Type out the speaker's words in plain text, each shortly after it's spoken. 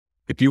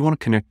If you want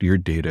to connect your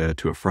data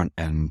to a front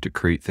end to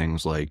create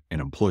things like an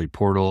employee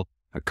portal,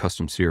 a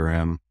custom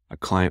CRM, a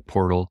client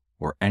portal,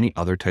 or any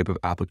other type of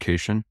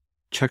application,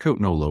 check out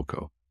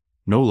Noloco.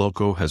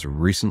 Noloco has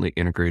recently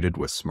integrated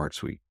with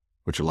SmartSuite,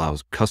 which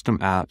allows custom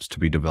apps to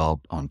be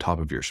developed on top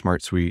of your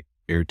SmartSuite,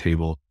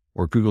 Airtable,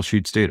 or Google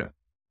Sheets data.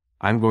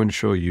 I'm going to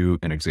show you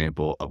an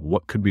example of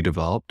what could be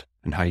developed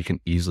and how you can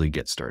easily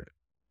get started.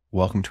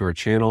 Welcome to our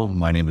channel.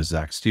 My name is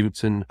Zach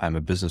Stevenson. I'm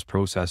a business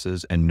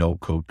processes and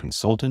no-code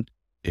consultant.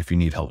 If you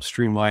need help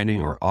streamlining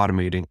or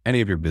automating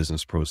any of your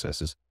business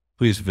processes,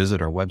 please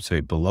visit our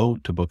website below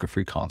to book a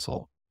free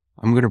consult.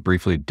 I'm going to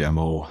briefly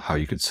demo how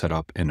you could set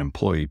up an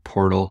employee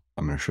portal.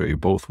 I'm going to show you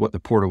both what the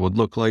portal would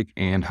look like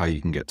and how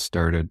you can get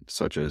started,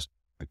 such as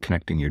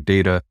connecting your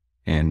data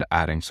and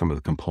adding some of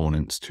the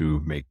components to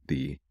make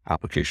the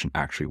application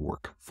actually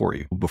work for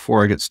you.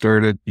 Before I get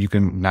started, you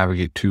can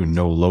navigate to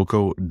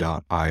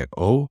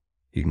noloco.io.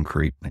 You can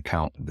create an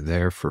account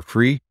there for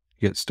free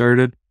to get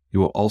started. You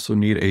will also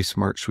need a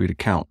SmartSuite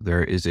account.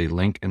 There is a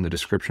link in the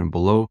description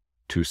below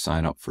to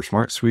sign up for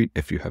SmartSuite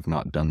if you have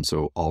not done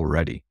so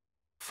already.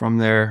 From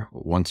there,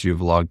 once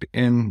you've logged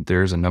in,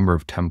 there's a number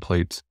of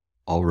templates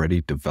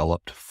already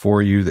developed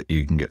for you that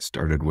you can get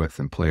started with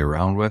and play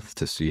around with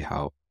to see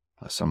how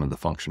some of the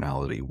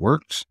functionality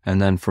works. And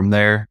then from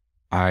there,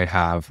 I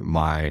have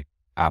my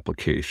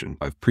application.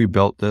 I've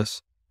pre-built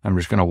this. I'm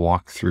just going to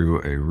walk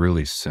through a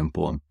really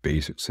simple and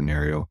basic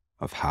scenario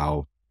of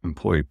how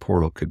employee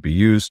portal could be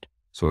used.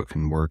 So it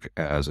can work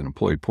as an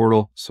employee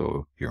portal.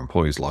 So your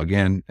employees log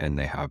in and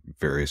they have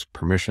various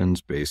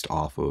permissions based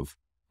off of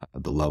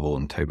the level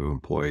and type of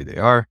employee they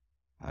are.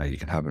 You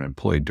can have an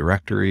employee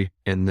directory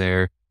in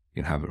there.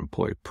 You can have an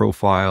employee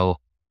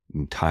profile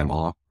and time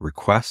off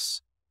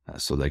requests.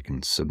 So they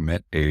can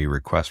submit a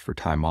request for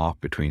time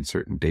off between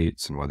certain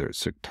dates and whether it's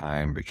sick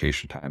time,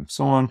 vacation time,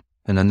 so on.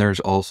 And then there's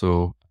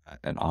also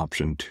an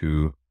option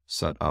to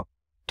set up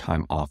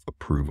time off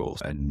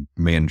approvals. A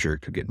manager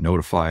could get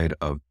notified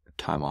of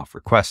time off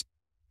request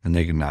and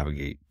they can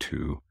navigate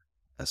to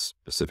a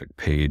specific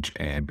page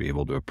and be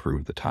able to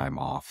approve the time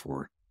off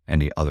or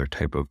any other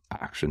type of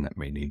action that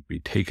may need to be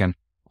taken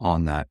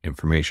on that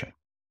information.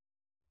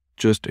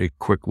 Just a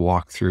quick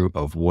walkthrough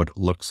of what it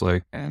looks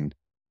like. And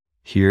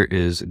here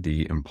is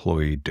the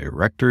employee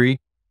directory.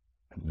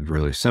 It's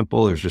really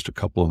simple. There's just a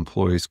couple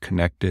employees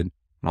connected.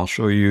 And I'll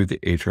show you the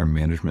HR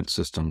management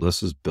system.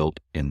 This is built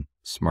in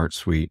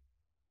SmartSuite.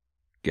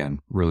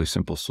 Again, really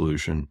simple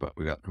solution, but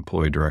we got an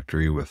employee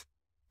directory with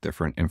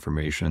different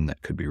information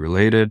that could be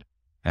related.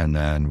 And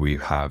then we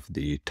have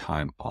the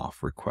time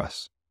off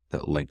requests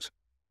that links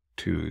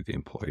to the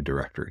employee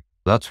directory.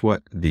 That's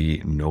what the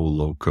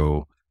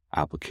Noloco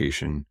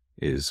application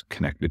is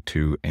connected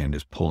to and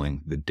is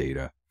pulling the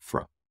data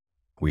from.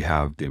 We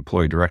have the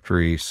employee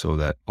directory so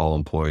that all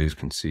employees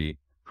can see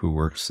who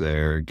works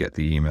there, get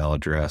the email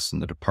address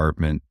and the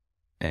department,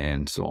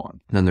 and so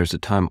on. And then there's the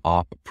time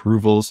off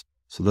approvals.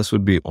 So this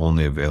would be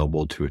only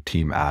available to a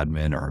team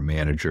admin or a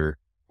manager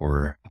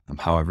or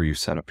however you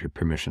set up your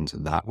permissions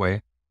that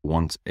way.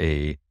 Once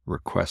a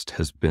request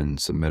has been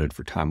submitted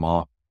for time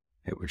off,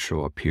 it would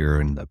show up here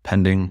in the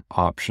pending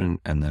option.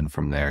 And then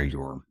from there,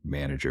 your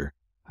manager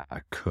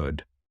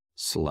could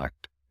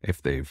select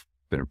if they've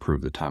been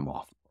approved the time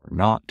off or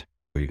not.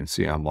 You can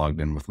see I'm logged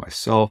in with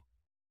myself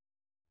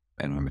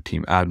and I'm a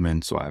team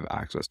admin, so I have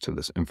access to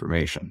this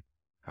information.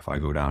 If I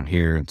go down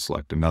here and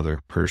select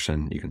another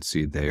person, you can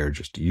see they are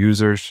just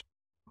users.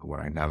 When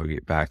I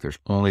navigate back, there's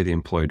only the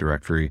employee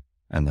directory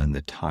and then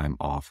the time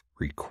off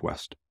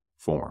request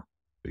form.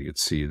 You can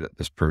see that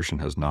this person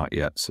has not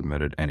yet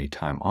submitted any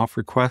time off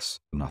requests.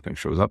 Nothing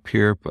shows up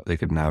here, but they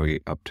could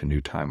navigate up to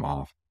new time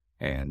off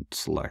and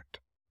select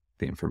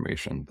the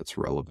information that's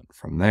relevant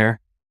from there.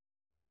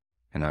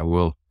 And I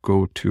will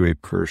go to a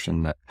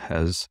person that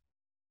has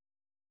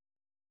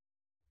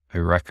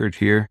a record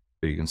here.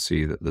 You can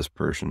see that this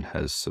person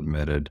has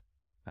submitted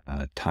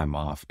time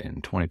off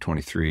in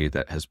 2023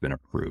 that has been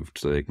approved.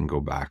 So they can go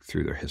back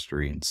through their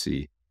history and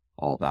see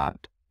all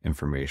that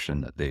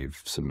information that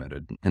they've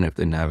submitted. And if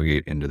they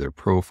navigate into their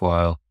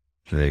profile,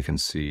 they can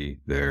see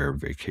their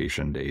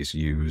vacation days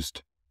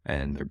used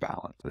and their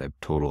balance. They have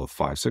a total of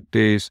 5 sick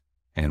days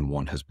and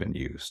 1 has been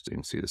used. So you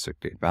can see the sick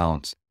day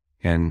balance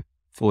and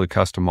fully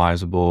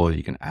customizable.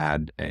 You can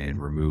add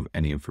and remove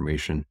any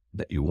information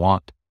that you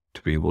want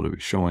to be able to be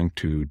showing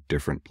to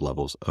different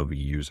levels of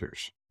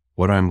users.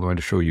 What I'm going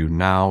to show you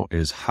now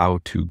is how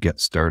to get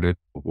started.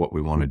 What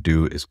we want to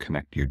do is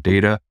connect your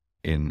data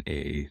in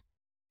a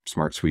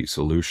SmartSuite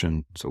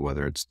solution. So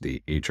whether it's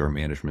the HR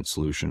management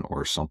solution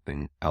or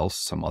something else,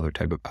 some other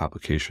type of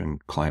application,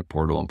 client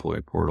portal,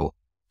 employee portal,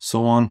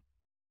 so on,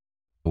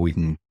 we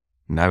can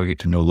navigate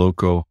to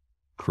Noloco,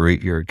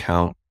 create your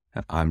account,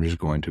 and I'm just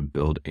going to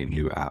build a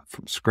new app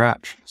from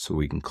scratch so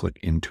we can click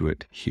into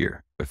it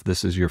here. If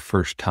this is your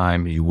first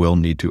time, you will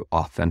need to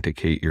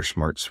authenticate your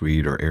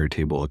SmartSuite or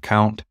Airtable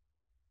account.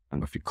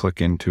 And if you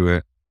click into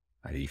it,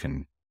 you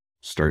can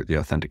start the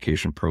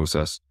authentication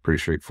process. Pretty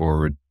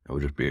straightforward. It will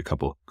just be a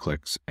couple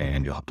clicks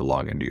and you'll have to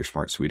log into your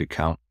SmartSuite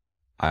account.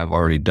 I've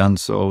already done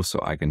so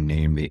I can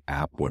name the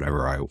app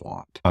whatever I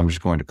want. I'm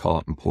just going to call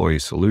it Employee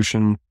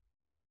Solution,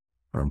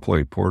 or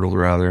Employee Portal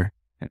rather.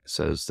 And it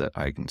says that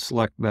I can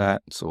select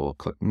that. So we'll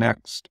click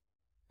Next.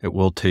 It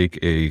will take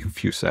a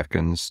few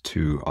seconds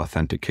to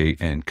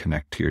authenticate and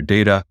connect to your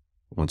data.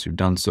 Once you've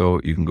done so,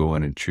 you can go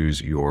in and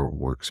choose your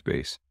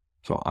workspace.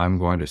 So I'm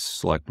going to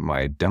select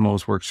my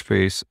demos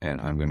workspace,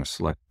 and I'm going to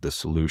select the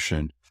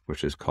solution,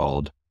 which is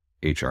called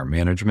HR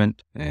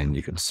Management. And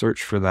you can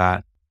search for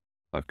that.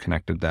 I've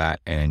connected that,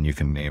 and you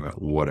can name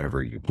it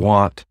whatever you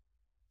want.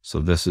 So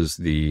this is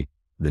the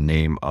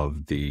name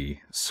of the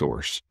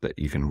source that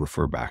you can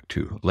refer back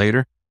to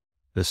later.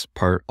 This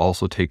part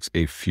also takes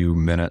a few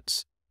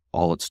minutes.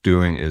 All it's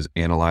doing is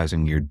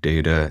analyzing your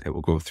data. It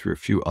will go through a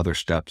few other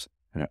steps,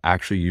 and it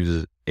actually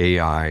uses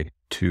AI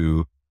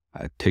to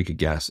take a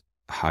guess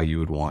how you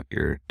would want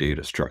your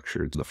data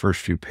structured. The first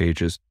few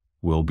pages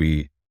will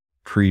be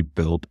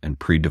pre-built and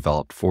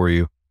pre-developed for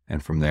you.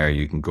 And from there,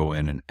 you can go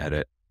in and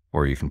edit,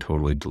 or you can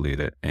totally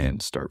delete it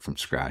and start from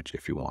scratch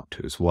if you want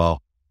to as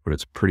well. But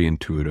it's pretty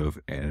intuitive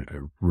and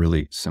a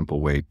really simple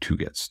way to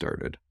get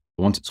started.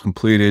 Once it's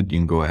completed, you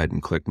can go ahead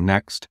and click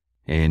Next,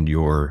 and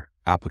your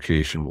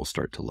application will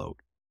start to load.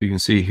 You can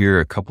see here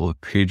a couple of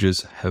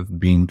pages have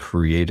been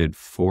created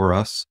for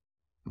us.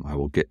 I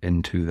will get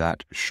into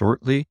that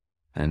shortly.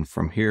 And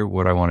from here,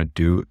 what I want to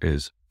do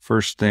is,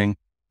 first thing,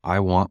 I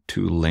want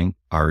to link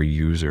our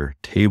user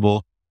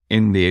table.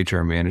 In the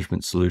HR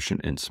management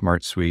solution in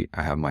SmartSuite,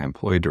 I have my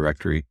employee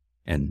directory,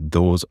 and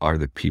those are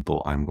the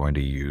people I'm going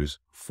to use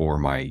for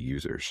my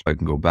users. I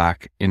can go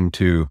back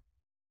into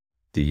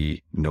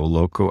the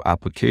Noloco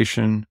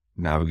application,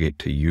 navigate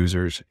to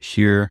users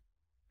here,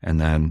 and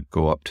then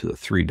go up to the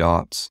 3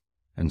 dots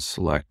and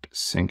select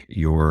sync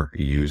your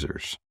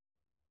users.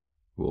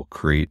 We'll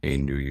create a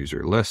new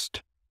user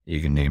list. You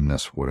can name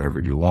this whatever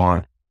you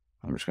want.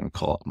 I'm just going to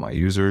call it my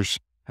users.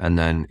 And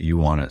then you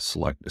want to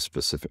select a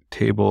specific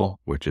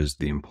table, which is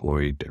the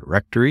employee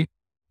directory.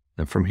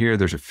 Then from here,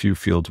 there's a few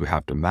fields we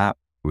have to map.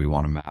 We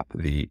want to map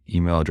the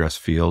email address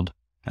field,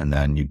 and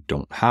then you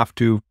don't have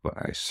to, but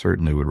I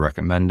certainly would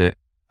recommend it.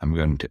 I'm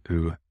going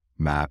to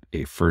map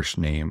a first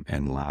name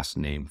and last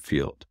name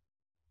field.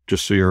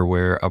 Just so you're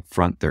aware up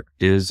front, there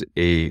is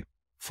a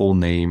full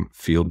name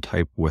field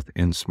type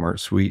within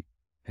SmartSuite.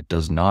 It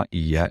does not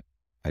yet,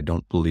 I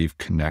don't believe,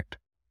 connect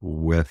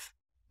with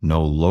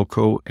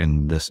Noloco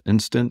in this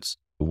instance.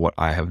 What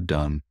I have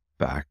done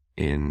back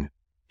in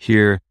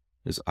here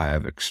is I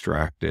have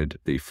extracted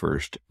the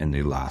first and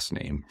the last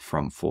name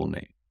from full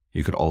name.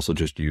 You could also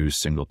just use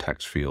single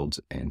text fields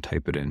and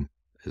type it in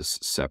as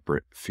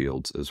separate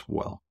fields as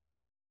well.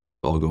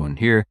 I'll go in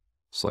here,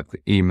 select the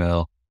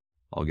email.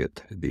 I'll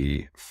get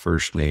the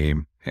first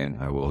name and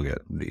I will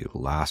get the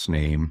last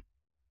name.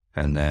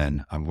 And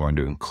then I'm going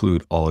to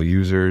include all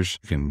users.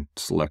 You can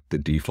select the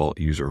default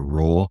user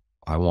role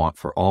I want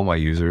for all my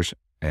users.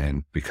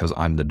 And because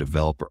I'm the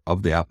developer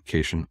of the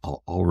application,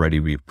 I'll already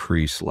be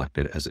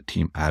pre-selected as a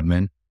team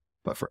admin.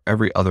 But for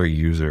every other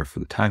user, for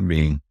the time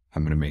being,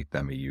 I'm going to make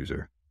them a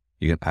user.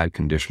 You can add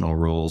conditional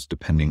roles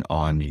depending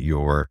on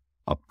your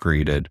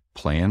upgraded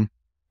plan.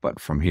 But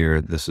from here,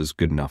 this is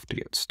good enough to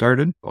get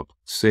started. I'll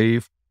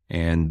save,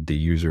 and the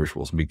users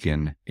will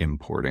begin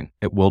importing.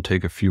 It will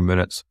take a few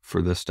minutes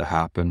for this to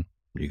happen.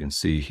 You can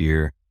see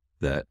here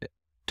that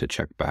to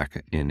check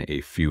back in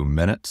a few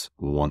minutes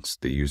once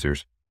the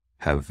users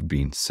have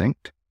been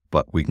synced,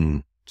 but we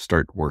can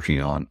start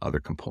working on other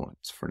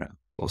components for now.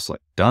 We'll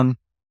select done.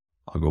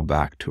 I'll go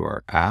back to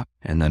our app,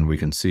 and then we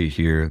can see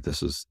here,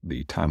 this is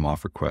the time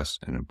off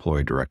request and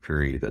employee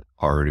directory that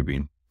already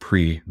been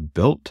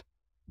pre-built.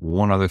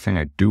 One other thing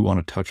I do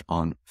want to touch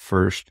on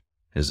first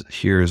is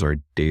here's our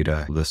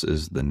data. This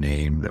is the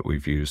name that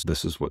we've used.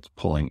 This is what's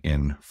pulling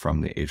in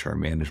from the HR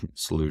management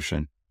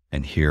solution.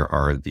 And here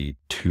are the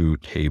 2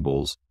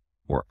 tables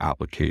or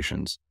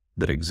applications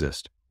that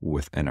exist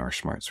within our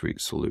SmartSuite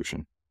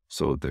solution.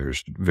 So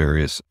there's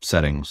various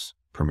settings,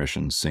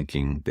 permissions,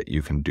 syncing that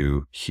you can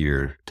do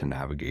here to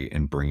navigate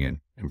and bring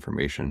in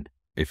information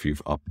if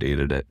you've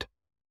updated it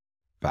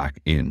back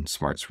in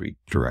SmartSuite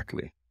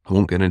directly. I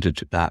won't get into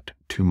that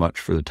too much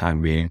for the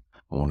time being.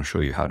 I want to show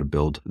you how to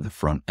build the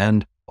front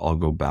end. I'll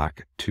go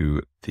back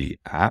to the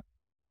app.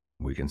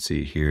 We can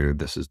see here,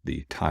 this is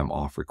the time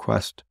off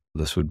request.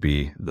 This would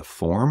be the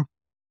form.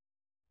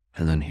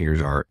 And then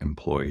here's our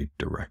employee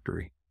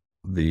directory.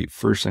 The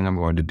first thing I'm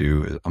going to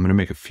do is I'm going to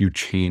make a few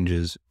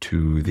changes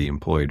to the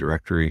employee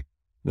directory.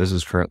 This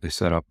is currently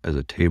set up as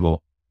a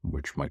table,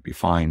 which might be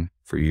fine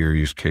for your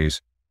use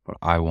case, but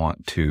I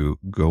want to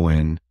go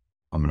in.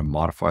 I'm going to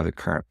modify the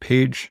current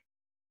page.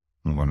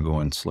 I'm going to go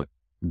and select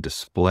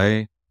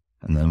display.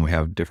 And then we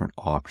have different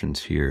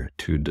options here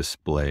to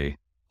display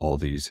all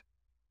these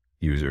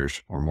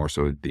users, or more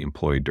so the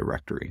employee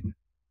directory.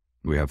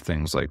 We have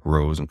things like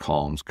rows and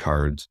columns,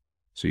 cards.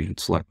 So you can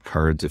select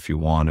cards if you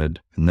wanted.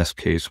 In this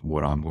case,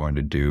 what I'm going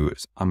to do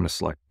is I'm going to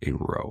select a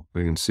row.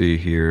 We can see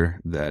here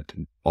that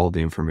all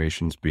the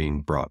information is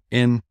being brought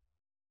in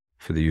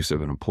for the use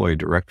of an employee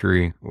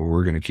directory.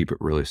 We're going to keep it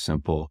really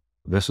simple.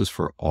 This is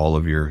for all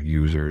of your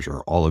users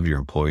or all of your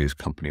employees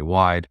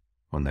company-wide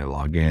when they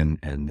log in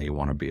and they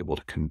want to be able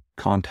to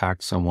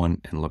contact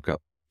someone and look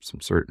up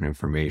some certain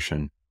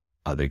information.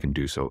 They can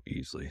do so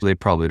easily. They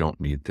probably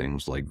don't need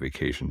things like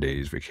vacation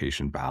days,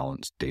 vacation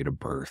balance, date of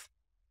birth,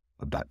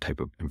 that type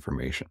of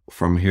information.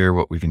 From here,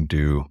 what we can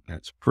do,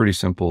 it's pretty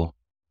simple.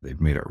 They've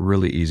made it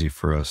really easy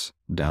for us.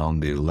 Down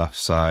the left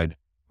side,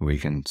 we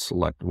can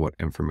select what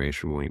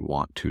information we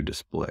want to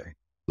display.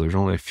 There's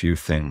only a few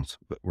things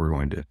that we're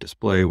going to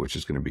display, which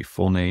is going to be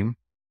full name.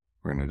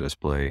 We're going to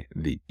display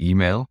the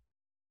email,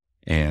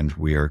 and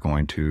we are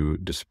going to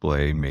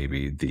display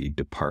maybe the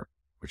department,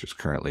 which is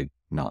currently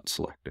not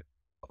selected.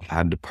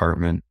 Add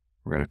department.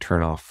 We're going to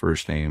turn off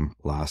first name,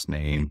 last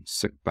name,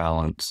 sick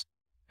balance,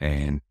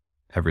 and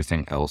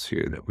everything else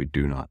here that we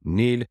do not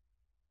need.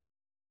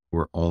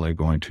 We're only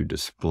going to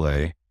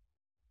display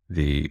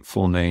the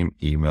full name,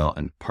 email,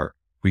 and department.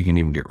 We can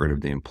even get rid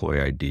of the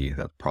employee ID.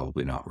 That's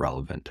probably not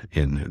relevant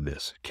in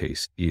this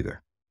case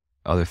either.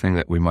 Other thing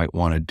that we might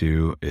want to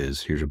do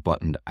is here's a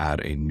button to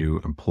add a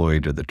new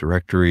employee to the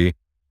directory.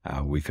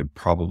 We could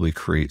probably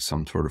create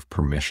some sort of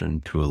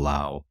permission to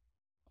allow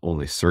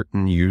only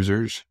certain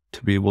users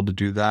to be able to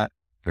do that.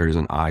 There's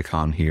an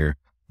icon here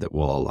that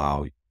will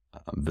allow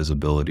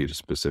visibility to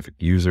specific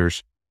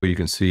users. But you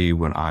can see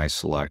when I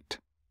select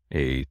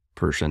a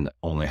person that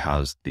only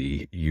has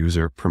the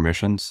user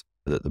permissions,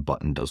 that the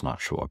button does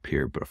not show up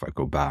here. But if I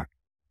go back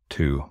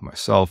to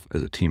myself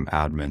as a team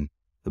admin,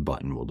 the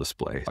button will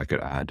display. I could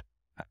add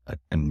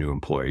a new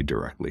employee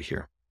directly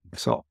here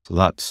myself. So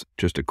that's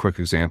just a quick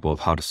example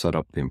of how to set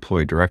up the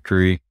employee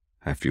directory.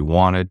 If you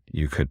wanted,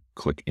 you could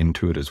click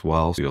into it as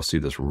well. So you'll see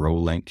this row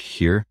link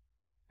here.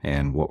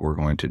 And what we're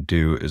going to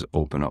do is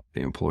open up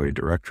the employee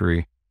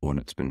directory. When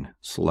it's been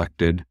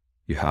selected,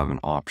 you have an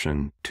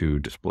option to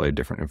display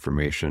different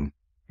information.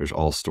 There's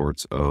all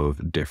sorts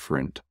of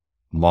different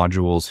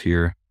modules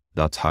here.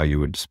 That's how you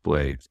would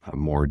display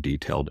more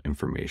detailed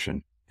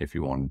information if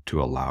you wanted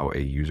to allow a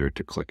user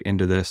to click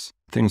into this.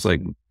 Things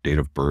like date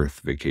of birth,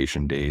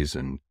 vacation days,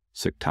 and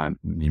sick time.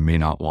 You may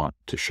not want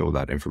to show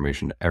that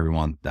information to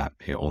everyone. That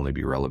may only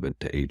be relevant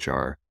to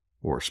HR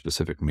or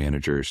specific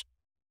managers.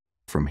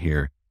 From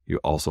here, you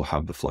also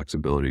have the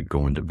flexibility to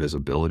go into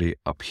visibility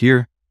up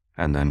here,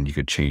 and then you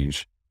could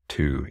change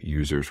to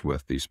users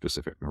with these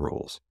specific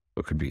roles.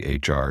 It could be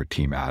HR,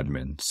 team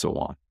admin, so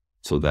on,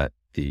 so that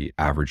the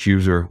average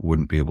user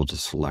wouldn't be able to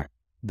select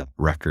that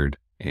record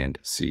and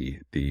see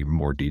the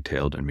more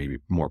detailed and maybe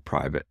more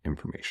private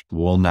information.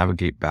 We'll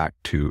navigate back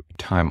to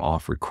time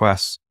off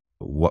requests.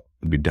 What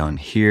would be done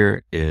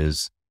here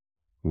is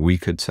we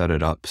could set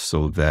it up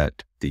so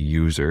that the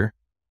user,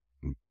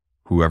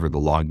 whoever the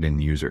logged in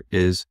user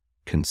is,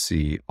 can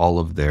see all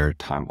of their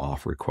time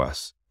off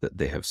requests that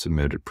they have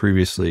submitted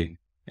previously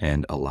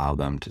and allow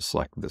them to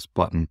select this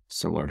button,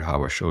 similar to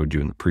how I showed you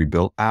in the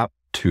pre-built app,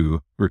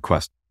 to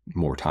request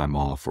more time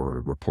off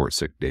or report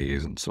sick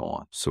days and so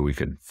on. So we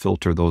could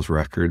filter those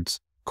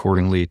records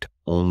accordingly to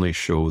only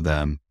show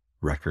them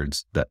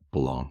records that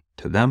belong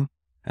to them.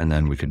 And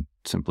then we could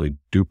simply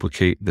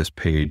duplicate this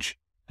page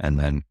and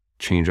then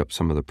change up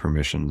some of the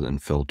permissions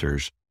and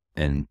filters.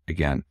 And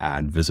again,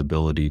 add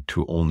visibility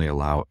to only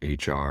allow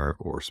HR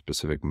or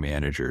specific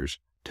managers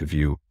to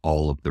view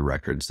all of the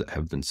records that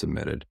have been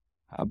submitted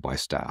by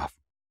staff,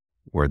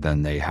 where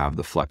then they have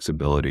the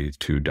flexibility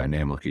to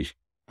dynamically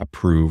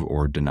approve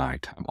or deny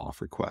time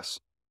off requests.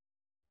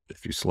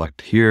 If you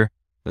select here,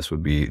 this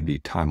would be the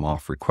time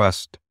off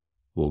request.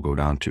 We'll go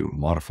down to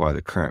modify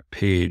the current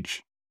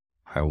page.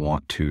 I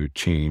want to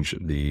change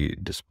the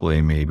display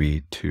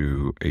maybe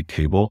to a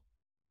table.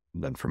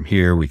 Then from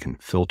here, we can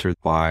filter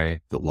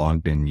by the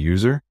logged in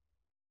user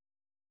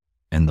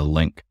and the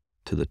link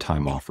to the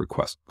time off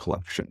request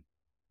collection.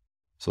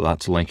 So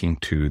that's linking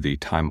to the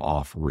time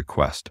off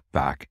request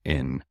back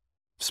in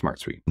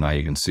SmartSuite. Now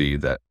you can see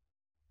that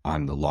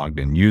I'm the logged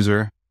in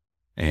user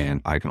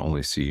and I can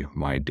only see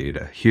my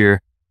data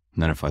here.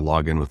 And then if I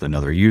log in with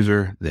another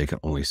user, they can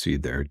only see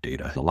their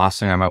data. The last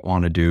thing I might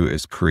want to do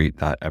is create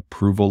that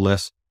approval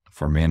list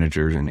for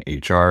managers and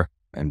HR.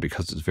 And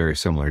because it's very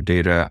similar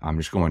data, I'm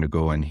just going to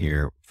go in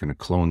here. We're going to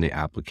clone the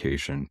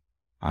application.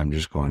 I'm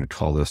just going to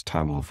call this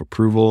time off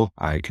approval.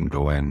 I can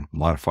go in,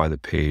 modify the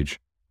page.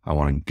 I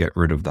want to get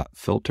rid of that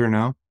filter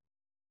now.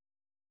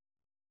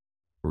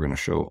 We're going to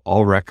show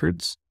all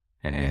records,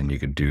 and you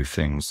could do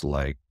things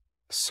like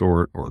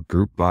sort or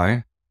group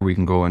by. We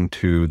can go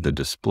into the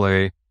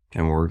display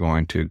and we're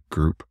going to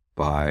group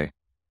by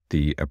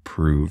the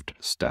approved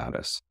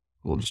status.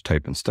 We'll just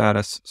type in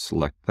status,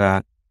 select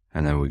that,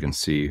 and then we can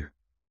see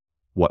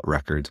what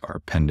records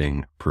are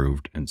pending,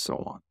 approved, and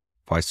so on.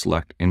 If I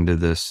select into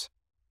this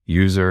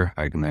user,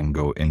 I can then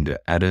go into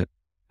edit.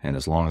 And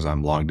as long as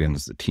I'm logged in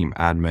as the team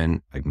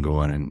admin, I can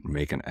go in and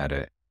make an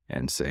edit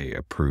and say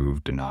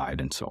approved, denied,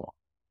 and so on.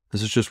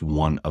 This is just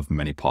one of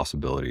many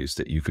possibilities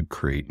that you could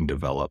create and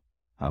develop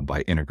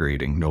by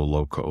integrating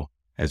Noloco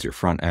as your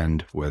front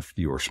end with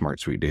your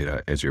SmartSuite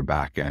data as your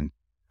back end.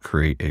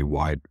 Create a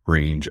wide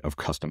range of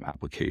custom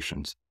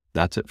applications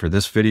That's it for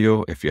this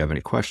video. If you have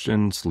any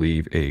questions,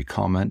 leave a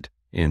comment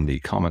in the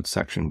comment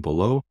section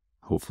below.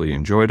 Hopefully you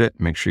enjoyed it.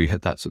 Make sure you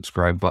hit that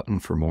subscribe button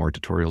for more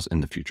tutorials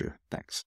in the future. Thanks.